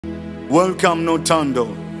Welcome, Nothando.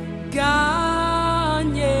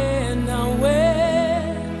 Kanye Nawe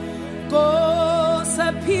Kosapilayo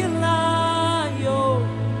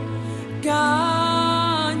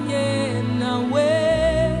Kanye Nawe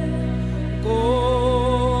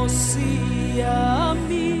Nkosi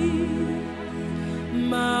Yami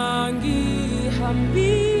Mangi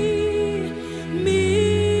Hambi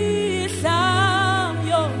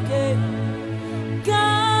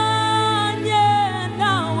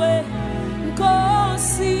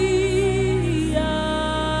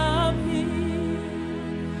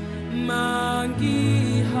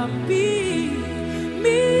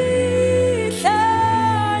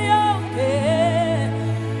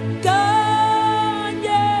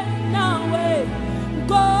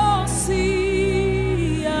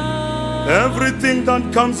Everything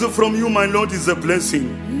that comes from you, my Lord, is a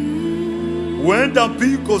blessing. Whether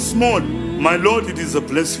big or small, my Lord, it is a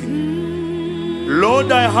blessing.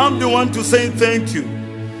 Lord, I humbly want to say thank you.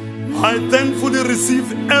 I thankfully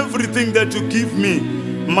receive everything that you give me,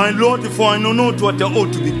 my Lord, for I know not what I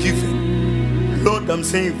ought to be given. Lord, I'm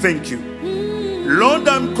saying thank you. Lord,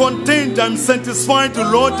 I'm content, I'm satisfied.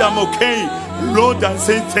 Lord, I'm okay. Lord, I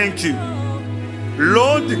say thank you.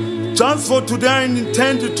 Lord, just for today, I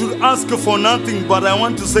intended to ask for nothing, but I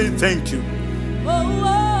want to say thank you.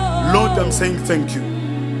 Lord, I'm saying thank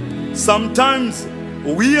you. Sometimes,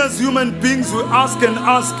 we as human beings, we ask and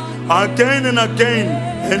ask again and again,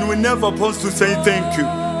 and we never pause to say thank you.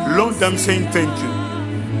 Lord, I'm saying thank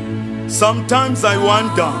you. Sometimes I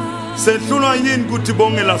wonder,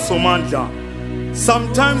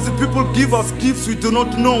 sometimes people give us gifts we do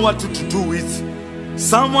not know what to do with.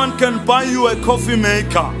 Someone can buy you a coffee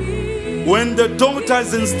maker when the doctor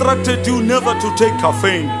has instructed you never to take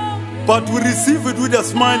caffeine, but we receive it with a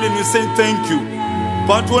smile and we say thank you.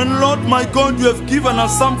 But when, Lord my God, you have given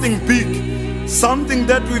us something big, something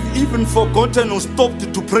that we've even forgotten or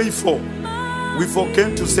stopped to pray for, we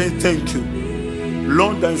forget to say thank you.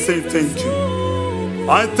 Lord, I say thank you.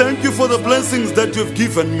 I thank you for the blessings that you have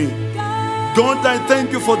given me. God, I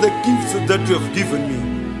thank you for the gifts that you have given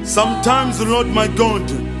me. Sometimes, Lord my God,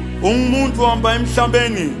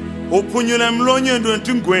 upunyula mlonyendo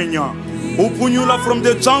ntingwenya, upunyula from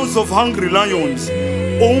the jaws of hungry lions.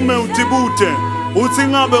 Ume utibute,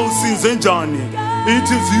 utingabe usinze njani. It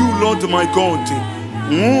is you, Lord my God.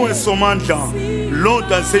 Nguwe somandla.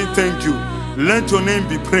 Lord, I say thank you. Let your name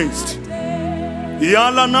be praised.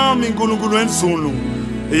 Yala nami ngulungulu ensulu.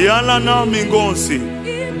 Yala nami Nkosi.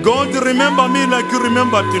 God, remember me like you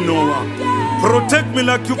remembered Noah. Protect me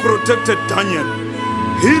like you protected Daniel.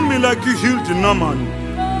 Heal me like you healed Naman.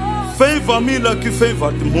 Favor me like you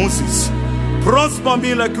favored Moses. Prosper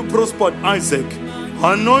me like you prospered Isaac.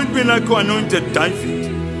 Anoint me like you anointed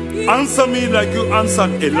David. Answer me like you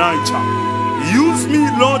answered Elijah. Use me,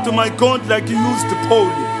 Lord my God, like you used Paul.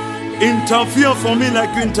 Interfere for me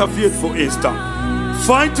like you interfered for Esther.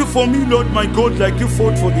 Fight for me, Lord my God, like you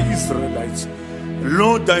fought for the Israelites.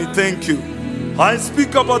 Lord, I thank you. I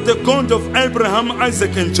speak about the God of Abraham,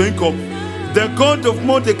 Isaac, and Jacob, the God of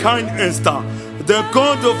Mordecai and Esther, the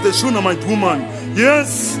God of the Shunammite woman.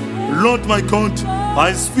 Yes, Lord my God,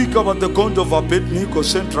 I speak about the God of Abednego,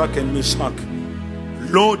 Shadrach, and Meshach.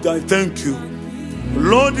 Lord, I thank you.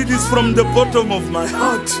 Lord, it is from the bottom of my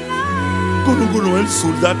heart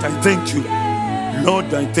that I thank you.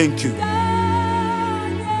 Lord, I thank you.